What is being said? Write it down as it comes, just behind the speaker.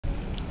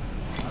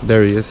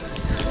There he is.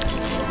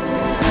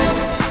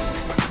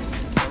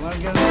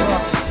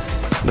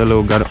 The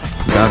little got him.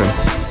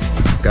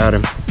 Got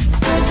him.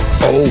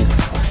 Oh.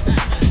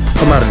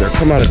 Come out of there.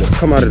 Come out of there.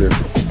 Come out of there.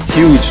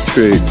 Huge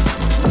trig.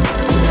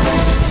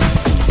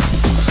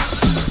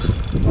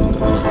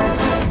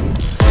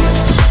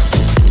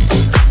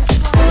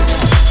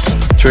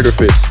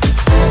 Triggerfish.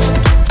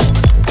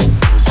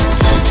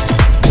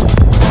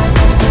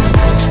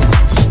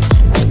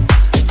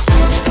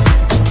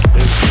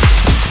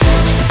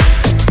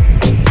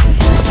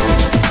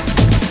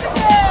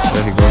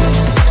 There you go.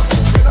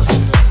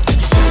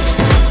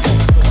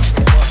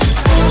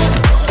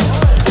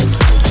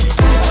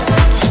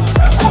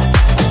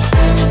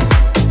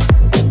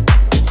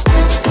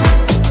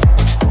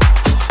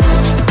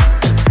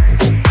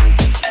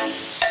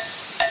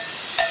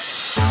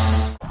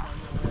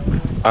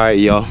 All right,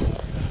 y'all,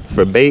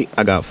 for bait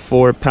I got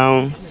 4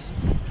 pounds,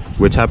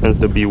 which happens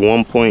to be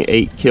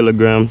 1.8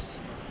 kilograms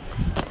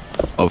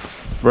of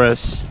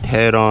fresh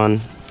head-on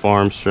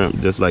farm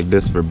shrimp, just like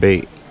this for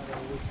bait.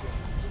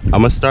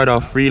 I'm gonna start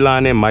off free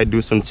lining, might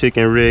do some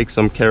chicken rig,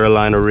 some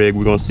Carolina rig.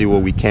 We're gonna see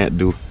what we can't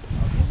do.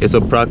 It's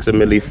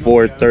approximately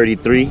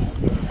 4:33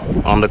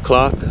 on the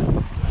clock.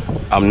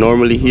 I'm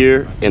normally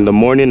here in the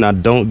morning. I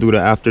don't do the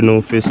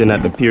afternoon fishing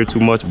at the pier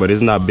too much, but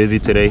it's not busy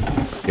today.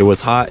 It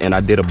was hot and I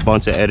did a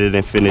bunch of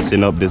editing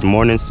finishing up this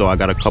morning, so I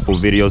got a couple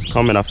videos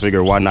coming. I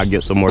figured why not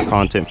get some more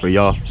content for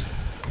y'all.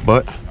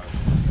 But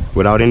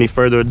without any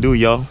further ado,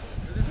 y'all,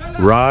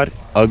 rod,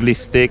 ugly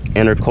stick,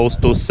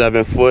 intercoastal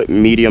 7 foot,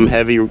 medium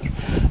heavy,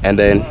 and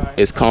then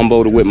it's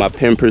comboed with my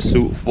Pin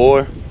Pursuit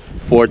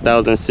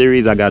 4000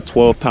 series. I got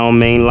 12-pound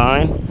main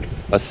line,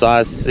 a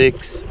size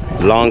 6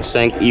 long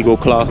shank eagle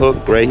claw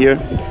hook right here,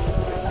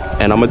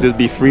 and I'm gonna just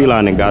be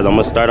freelining, guys. I'm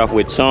gonna start off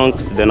with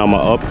chunks, then I'm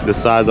gonna up the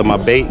size of my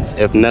baits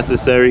if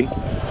necessary,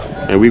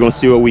 and we're gonna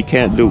see what we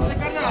can't do.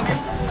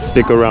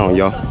 Stick around,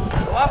 y'all.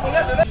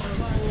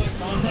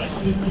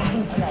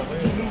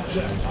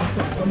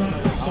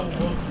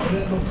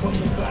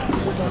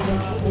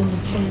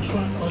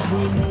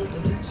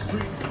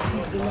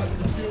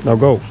 Now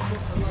go.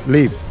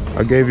 Leave.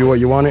 I gave you what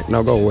you wanted.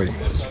 Now go away.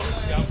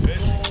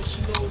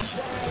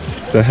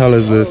 The hell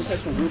is this?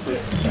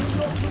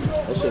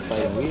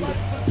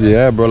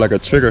 Yeah, bro, like a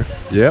trigger.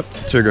 Yep,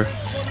 trigger.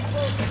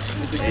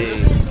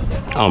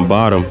 On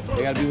bottom.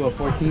 They gotta be what,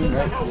 14,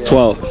 right? Yeah.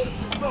 12.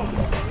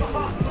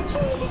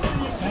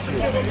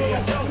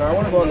 No, I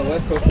wanna go on the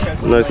west coast.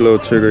 Nice little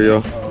trigger,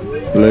 yo.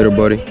 Later,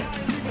 buddy.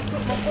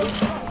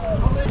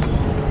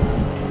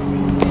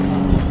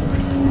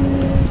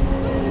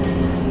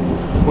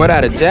 What,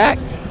 out of jack?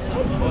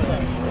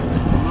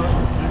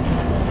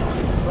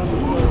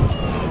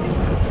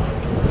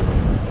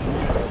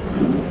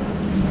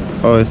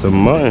 Oh, it's a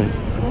mutton.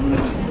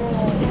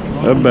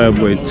 That bad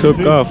boy took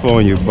off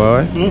on you,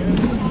 boy.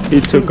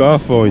 He took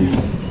off on you.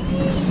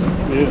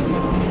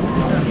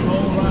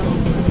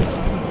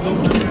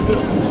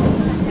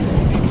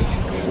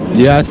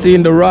 Yeah, I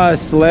seen the rod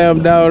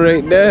slam down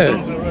right there.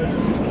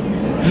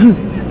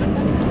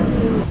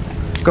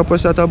 Couple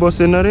shot of bus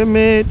in the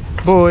mate.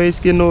 Boy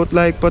skin out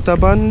like butter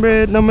bun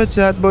bread. Now my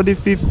chat body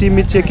 50,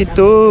 me check it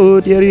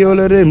out. Yeah, all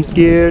of them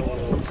scared.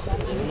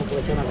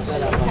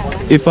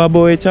 If a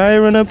boy try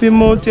run up your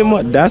mouth,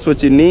 that's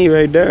what you need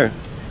right there.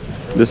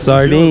 The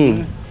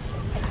sardine.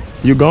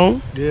 You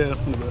gone? Yeah.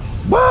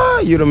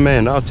 Why? You the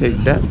man. I'll take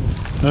that.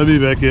 I'll be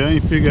back here. I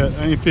ain't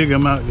figure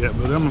them out yet,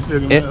 but I'm gonna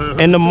figure them out.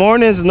 In the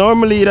mornings,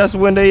 normally that's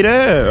when they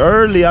there.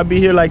 Early, I be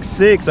here like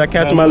 6. I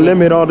catch my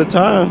limit all the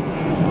time.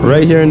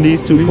 Right here in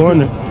these two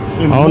corners.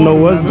 I don't know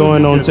what's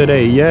going on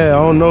today. Yeah, I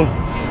don't know.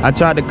 I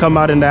tried to come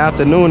out in the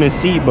afternoon and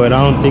see, but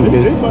I don't think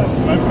this. The 3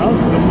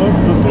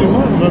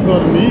 months I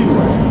got in the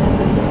evening.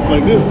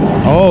 Like this.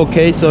 Oh,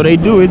 okay, so they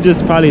do it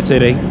just probably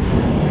today.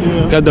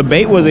 Yeah. Cause the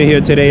bait wasn't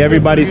here today.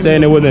 Everybody's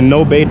saying there wasn't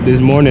no bait this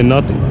morning,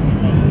 nothing.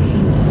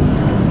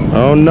 I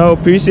don't know.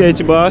 Appreciate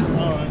you, boss.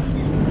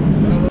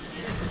 Right.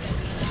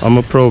 I'm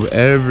gonna probe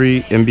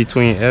in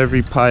between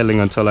every piling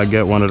until I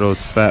get one of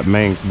those fat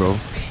mangs, bro.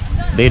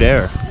 They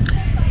there.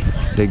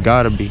 They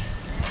gotta be.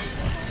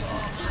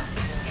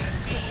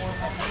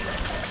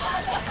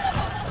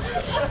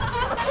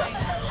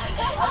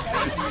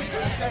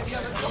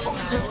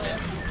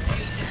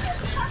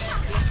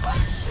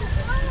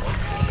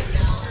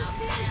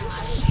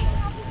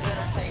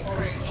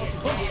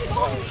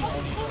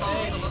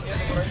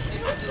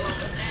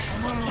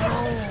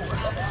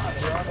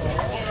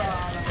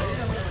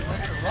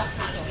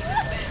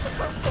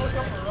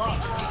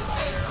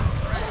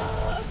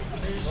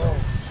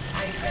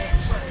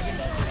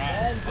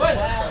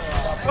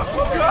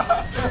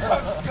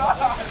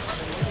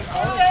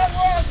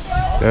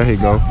 There he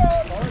go.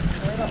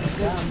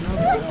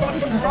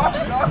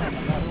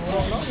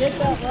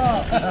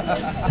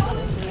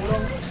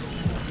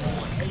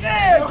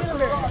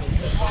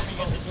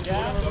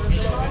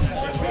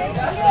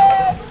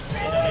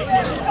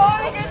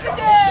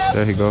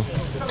 There he go.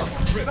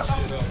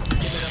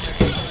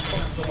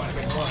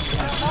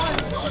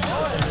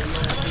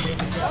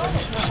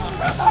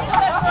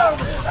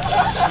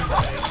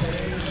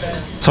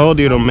 Told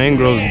you the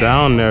mangro's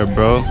down there,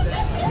 bro.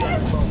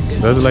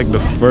 That's like the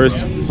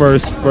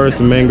first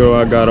mango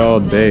I got all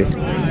day.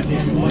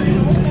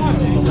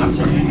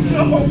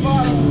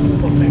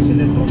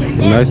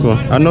 Nice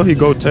one. I know he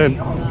go 10.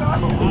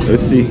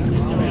 Let's see.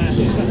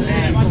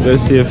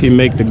 Let's see if he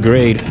make the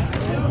grade.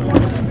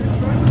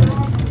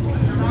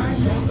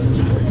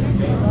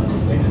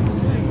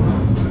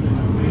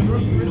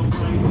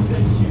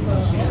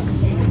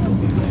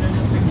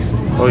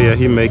 Oh yeah,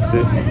 he makes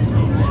it.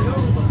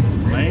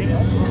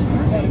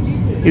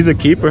 He's a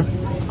keeper.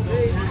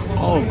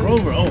 Oh,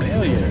 Grover. Oh,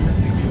 hell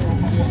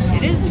yeah.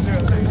 It is a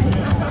girl.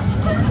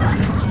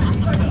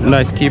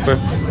 Nice keeper.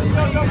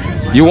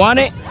 You want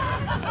it?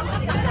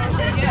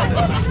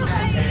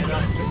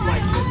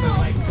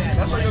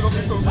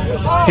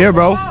 Here,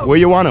 bro. Where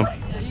you want him?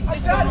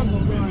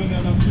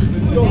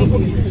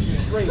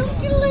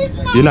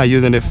 You're not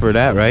using it for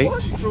that, right?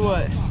 For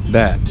what?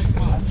 That.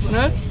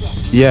 Snook?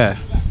 Yeah.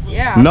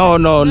 Yeah. No,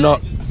 no,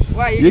 no.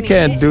 Why, You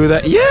can't do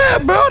that. Yeah,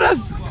 bro.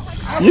 That's.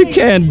 You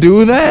can't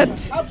do that.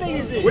 How big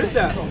is it? What is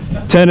that?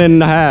 10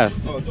 and a half.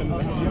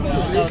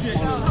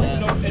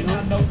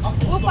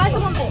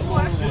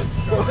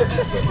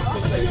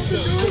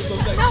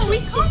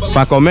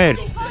 Para comer.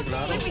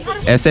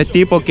 Ese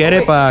tipo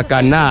quiere para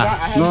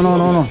carnar. No, no,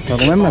 no, no. Para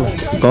comérmela.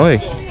 Coge.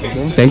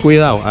 Ten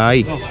cuidado.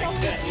 Ahí.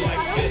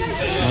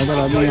 No te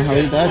la tienes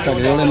ahorita esta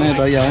que yo le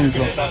meto ahí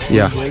adentro.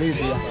 Yeah.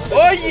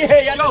 Oye,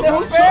 ya no te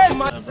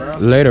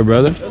Later,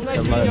 brother.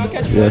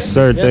 Yes,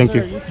 sir. Thank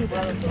you.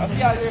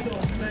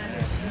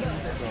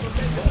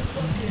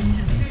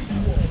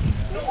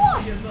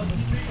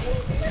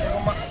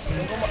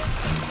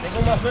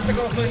 Tengo más suerte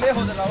que estoy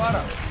lejos de la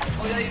vara.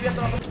 Estoy ahí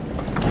viendo la...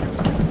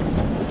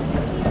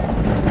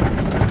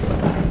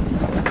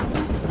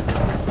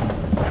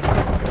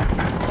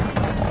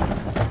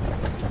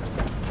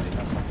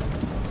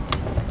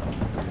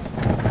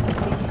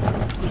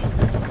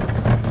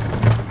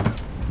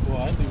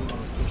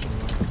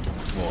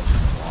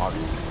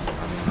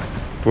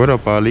 What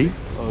up, Ali?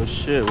 Oh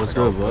shit, what's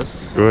good,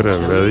 boss? What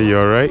up, brother? You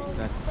alright?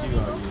 Nice to see you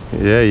out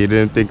here. Yeah, you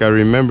didn't think I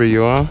remember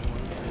you, huh?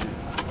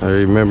 I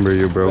remember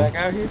you, bro. Back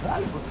out here?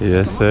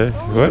 Yes, sir.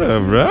 What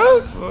up, bro?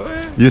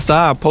 What? You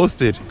saw I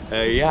posted.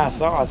 Yeah, I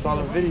saw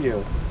the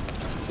video.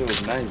 Shit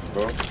was nice,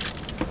 bro.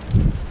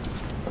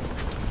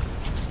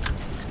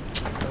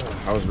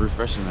 I was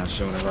refreshing that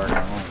shit whenever I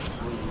got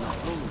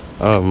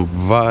home.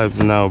 Vibes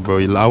now, bro.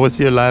 I was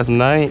here last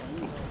night.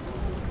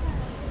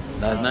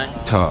 Last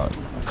night? Talk.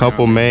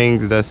 Couple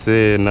mangs, that's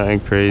it. Nothing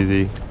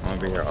crazy. I'm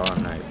gonna be here all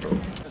night, bro.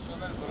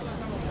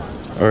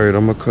 Alright,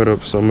 I'm gonna cut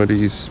up some of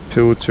these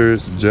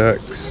pilchards,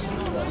 jacks,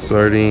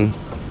 sardine.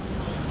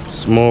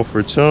 Small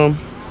for chum.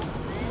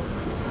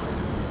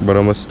 But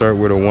I'm gonna start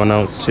with a 1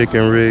 ounce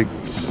chicken rig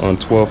on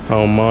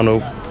 12-pound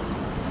mono.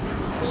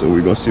 So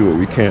we're gonna see what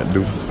we can't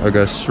do. I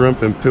got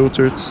shrimp and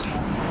pilchards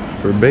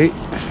for bait.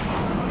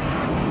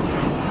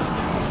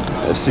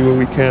 Let's see what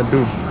we can't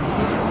do.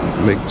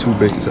 Make 2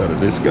 baits out of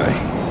this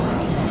guy.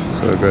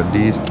 So I got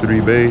these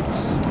 3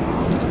 baits.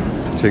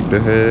 Take the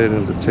head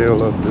and the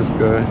tail off this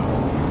guy.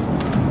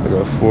 I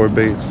got 4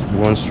 baits,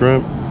 1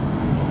 shrimp.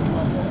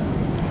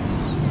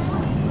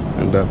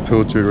 And that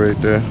pilchard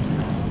right there.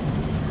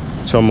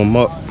 Chum them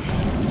up.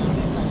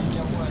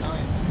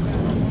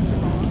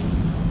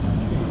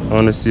 I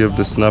want to see if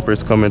the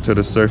snappers coming to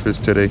the surface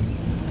today.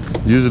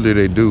 Usually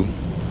they do.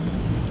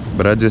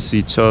 But I just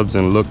see chubs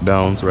and look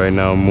downs right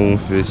now,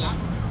 moonfish.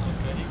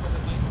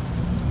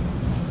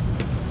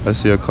 I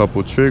see a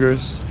couple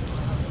triggers.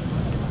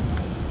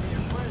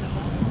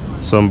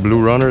 Some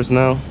blue runners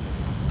now.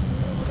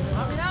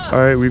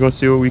 Alright, we're gonna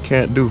see what we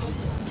can't do.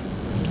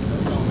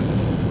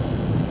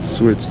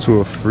 Switch to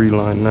a free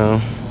line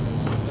now.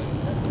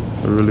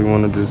 I really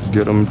wanna just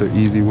get them the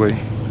easy way.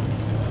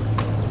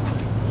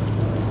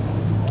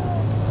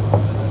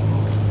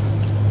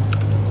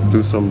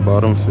 Do some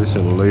bottom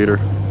fishing later.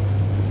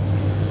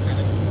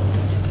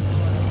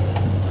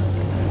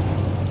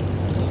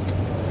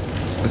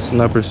 The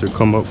snapper should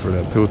come up for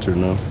that pilchard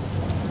now.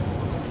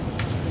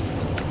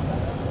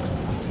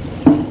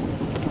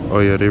 Oh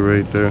yeah, they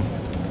right there.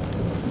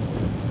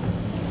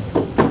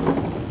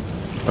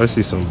 I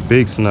see some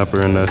big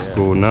snapper in that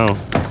school now.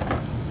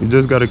 You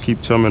just gotta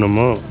keep chumming them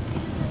up.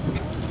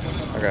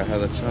 I got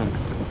hella chum.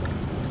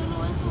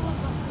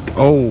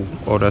 Oh,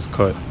 that's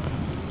cut.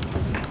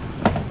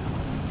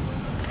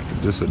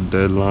 Just a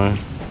dead line.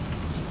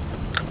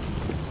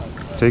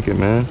 Take it,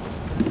 man.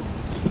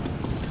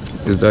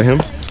 Is that him?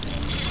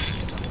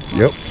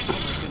 Yep.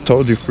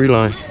 Told you, free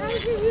line.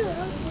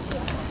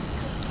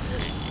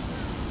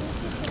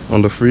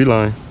 On the free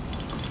line.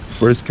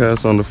 First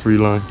cast on the free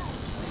line.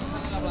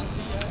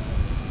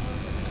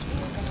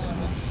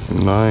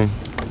 9.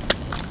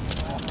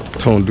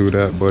 Don't do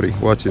that, buddy.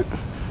 Watch it.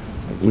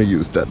 I'm gonna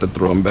use that to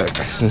throw him back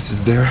since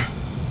it's there.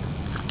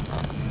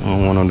 I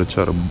don't want him to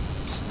try to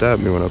stab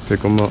me when I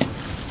pick him up.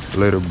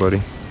 Later,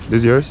 buddy.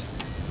 This yours?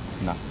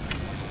 No.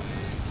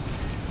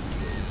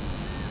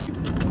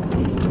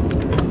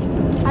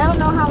 I don't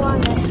know how long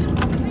it is.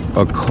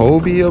 A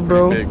cobia,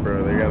 bro? Big,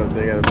 bro. They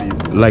gotta be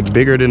Like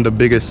bigger than the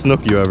biggest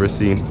snook you ever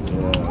seen.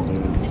 Yeah,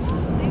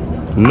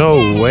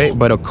 No way,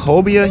 but a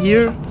cobia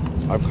here?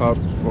 I've caught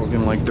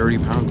fucking like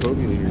 30-pound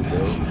cobia here, bro.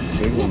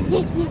 Big one.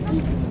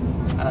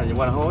 You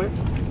want to hold it?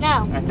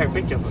 No. I take a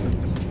picture of it.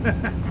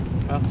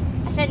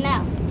 I said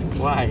no.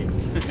 Why?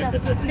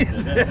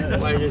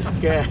 Why are you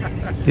scared?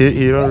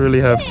 He don't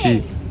really have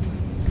teeth.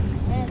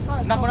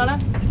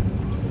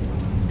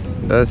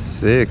 That's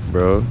sick,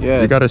 bro.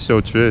 Yeah. You gotta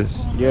show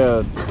Trish.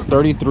 Yeah,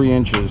 33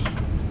 inches.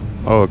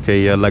 Oh,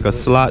 okay, yeah, like a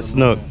slot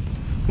snook.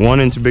 1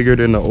 inch bigger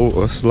than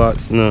a slot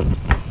snook.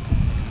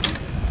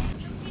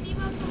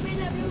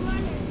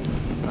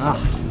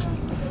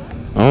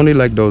 I only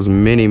like those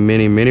mini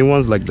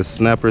ones, like the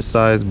snapper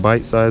size,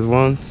 bite size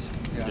ones.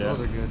 Yeah, those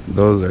are good.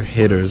 Those are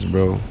hitters,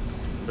 bro.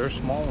 There's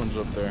small ones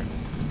up there.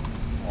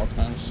 All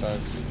kinds of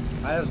sizes.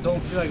 I just don't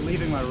feel like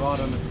leaving my rod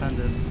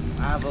unattended.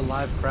 I have a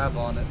live crab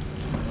on it.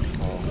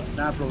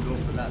 Snapper will go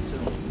for that too.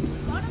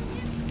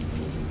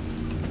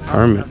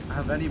 Hermit.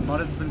 Have any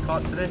muddeds been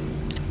caught today?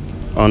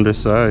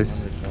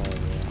 Undersized.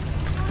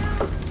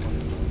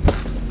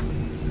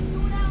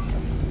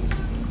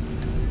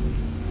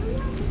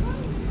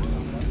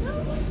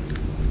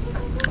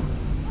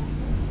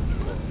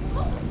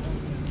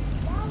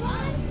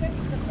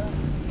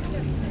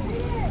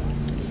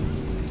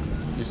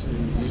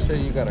 You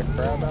say you got a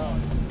crab out?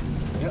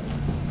 Yep.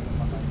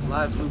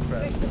 Live blue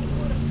crabs.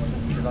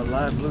 We got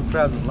live blue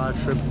crabs and live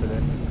shrimp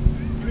today.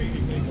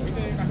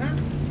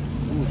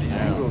 Ooh, the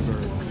mangroves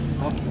are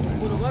fucking.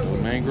 The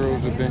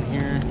mangroves have been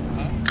here.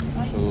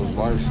 So those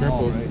live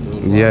shrimp.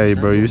 Yeah,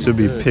 bro, you should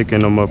be picking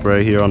them up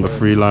right here on the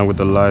free line with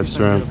the live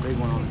shrimp. Big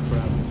one on the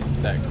crab.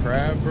 That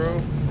crab, bro.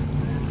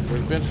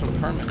 There's been some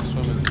permits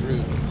swimming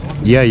through.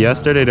 Yeah,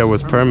 yesterday there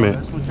was permit. I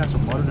just want to catch a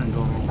mudded and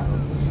go home,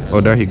 bro.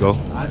 Oh, there he go.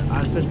 I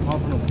fish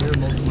popping up here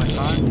most of my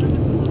time.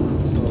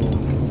 So.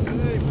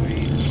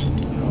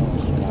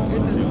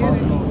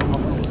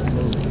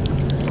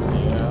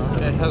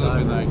 Yeah, it hasn't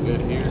been that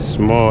good here.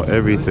 Small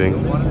everything.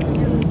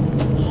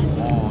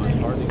 Small. It's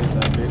hard to get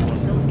that big one.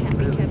 Those can't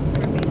be kept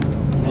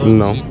for me.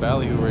 No. See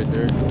ballyhoo right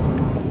there.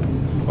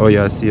 Oh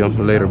yeah, I see him.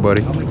 Later,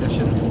 buddy. I'll make that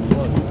shit into a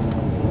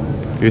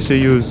plug. You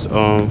should use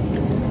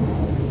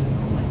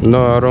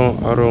no, I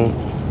don't.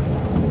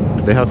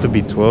 They have to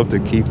be 12 to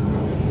keep.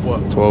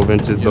 What? 12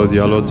 inches, those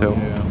yellowtail.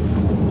 Yeah.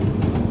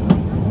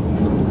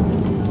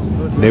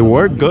 They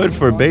work good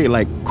for bait,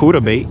 like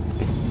cuda bait.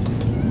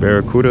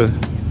 Barracuda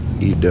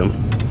eat them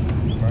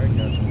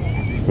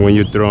when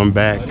you throw them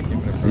back.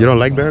 You don't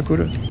like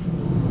barracuda?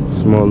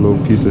 Small little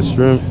piece of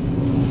shrimp.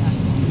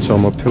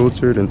 Choma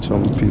pilchard and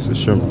choma piece of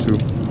shrimp too.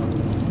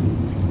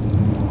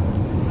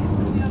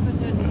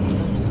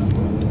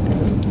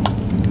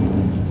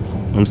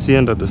 I'm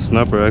seeing that the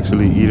snapper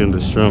actually eating the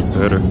shrimp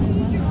better.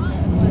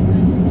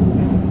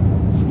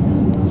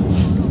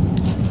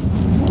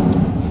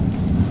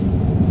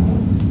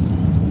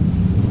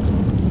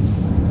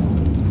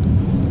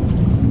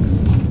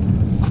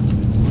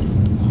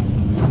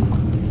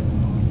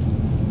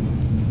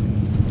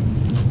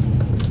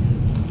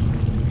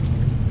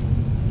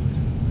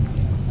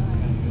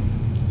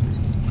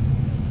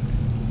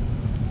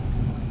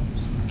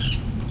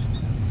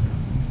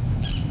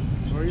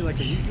 So are you like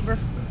a YouTuber?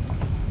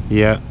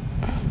 Yeah.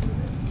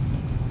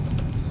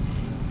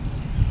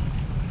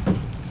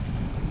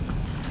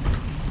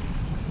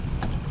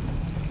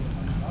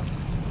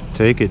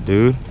 Take it,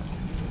 dude.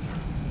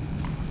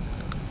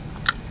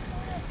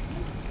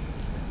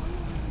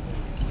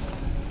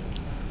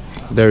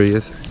 There he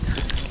is.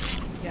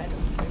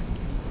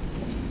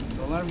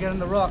 Don't let him get in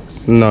the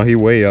rocks. No, he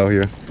way out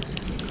here.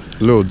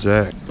 Little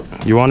Jack.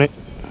 You want it?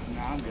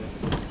 Nah, I'm good.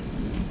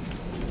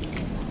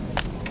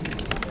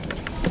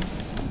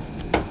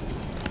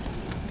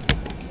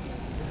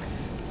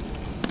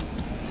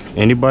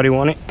 Anybody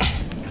want it?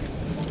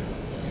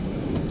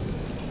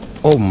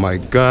 Oh my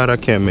God, I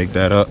can't make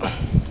that up.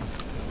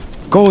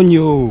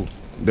 Coño!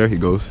 There he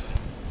goes.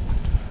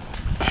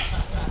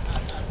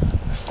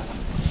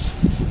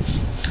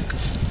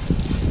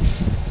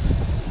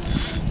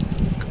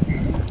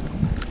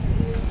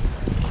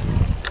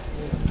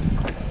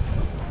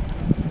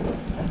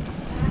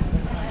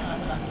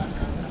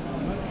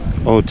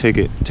 Oh, take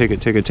it, take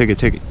it, take it, take it,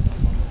 take it.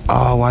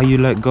 Oh, why you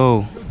let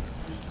go?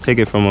 Take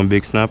it from a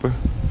big snapper.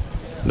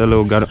 That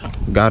little got him.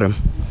 Got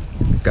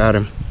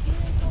him.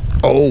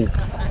 Oh,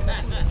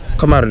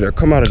 come out of there,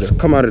 come out of there,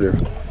 come out of there.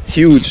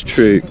 Huge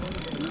trick.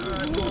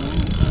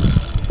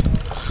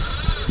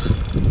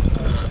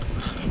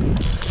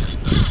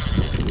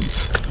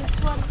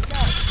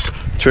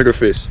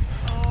 Triggerfish.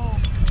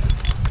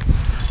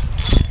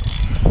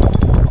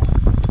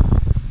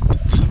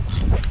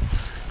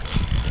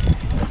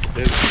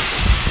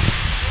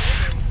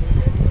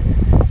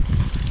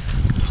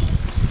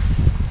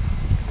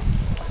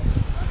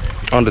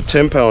 On the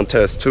 10-pound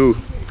test too.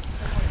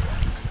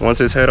 Once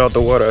his head out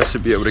the water, I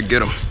should be able to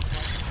get him.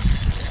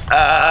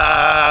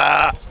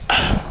 Ah!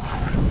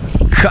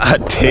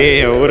 God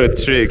damn, what a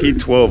trick. He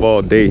 12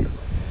 all day.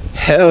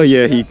 Hell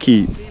yeah, he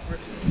keep.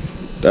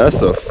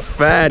 That's a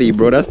fatty,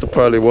 bro. That's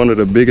probably one of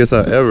the biggest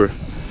I ever.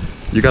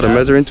 You got a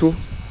measuring tool?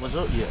 What's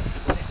up? Yeah.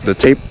 The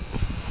tape?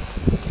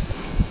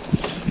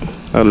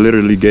 I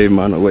literally gave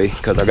mine away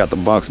because I got the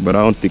box, but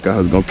I don't think I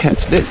was gonna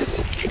catch this.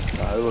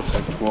 It looks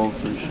like 12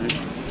 for sure.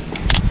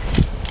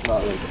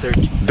 About like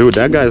 13. Dude,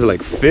 that guy's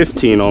like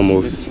 15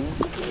 almost.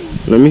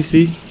 15? Let me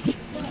see.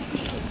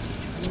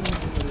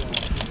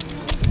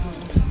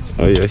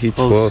 Oh yeah, he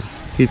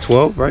 12. He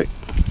 12, right?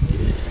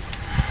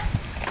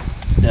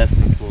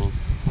 Definitely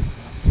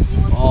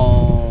 12.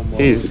 Almost.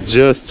 He's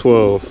just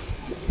 12.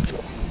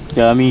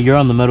 Yeah, I mean, you're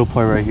on the metal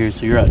part right here,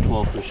 so you're at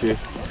 12 for sure.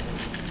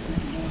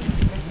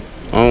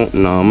 Oh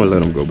no, I'm gonna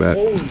let him go back.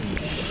 Holy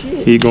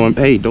shit. He going,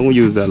 hey, don't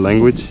use that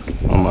language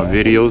on my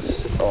videos.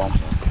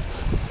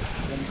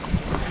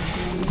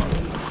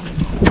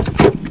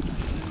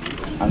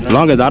 As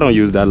long as I don't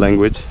use that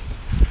language.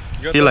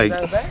 He like,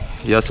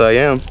 yes I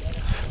am.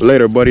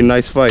 Later, buddy,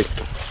 nice fight.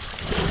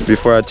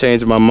 Before I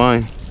change my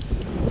mind.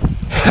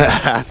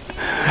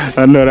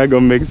 I know that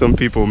gonna make some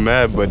people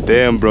mad, but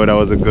damn, bro, that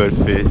was a good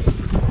fish.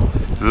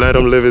 Let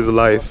him live his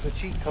life.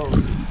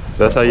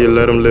 That's how you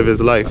let him live his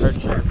life.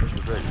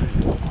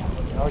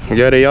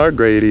 Yeah, they are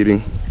great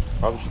eating.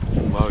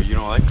 Well, you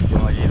don't like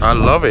it? I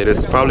love it.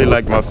 It's probably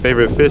like my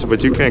favorite fish,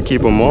 but you can't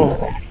keep them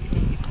all.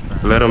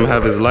 Let him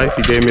have his life.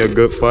 He gave me a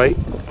good fight.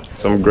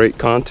 Some great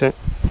content.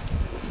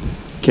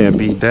 Can't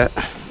beat that.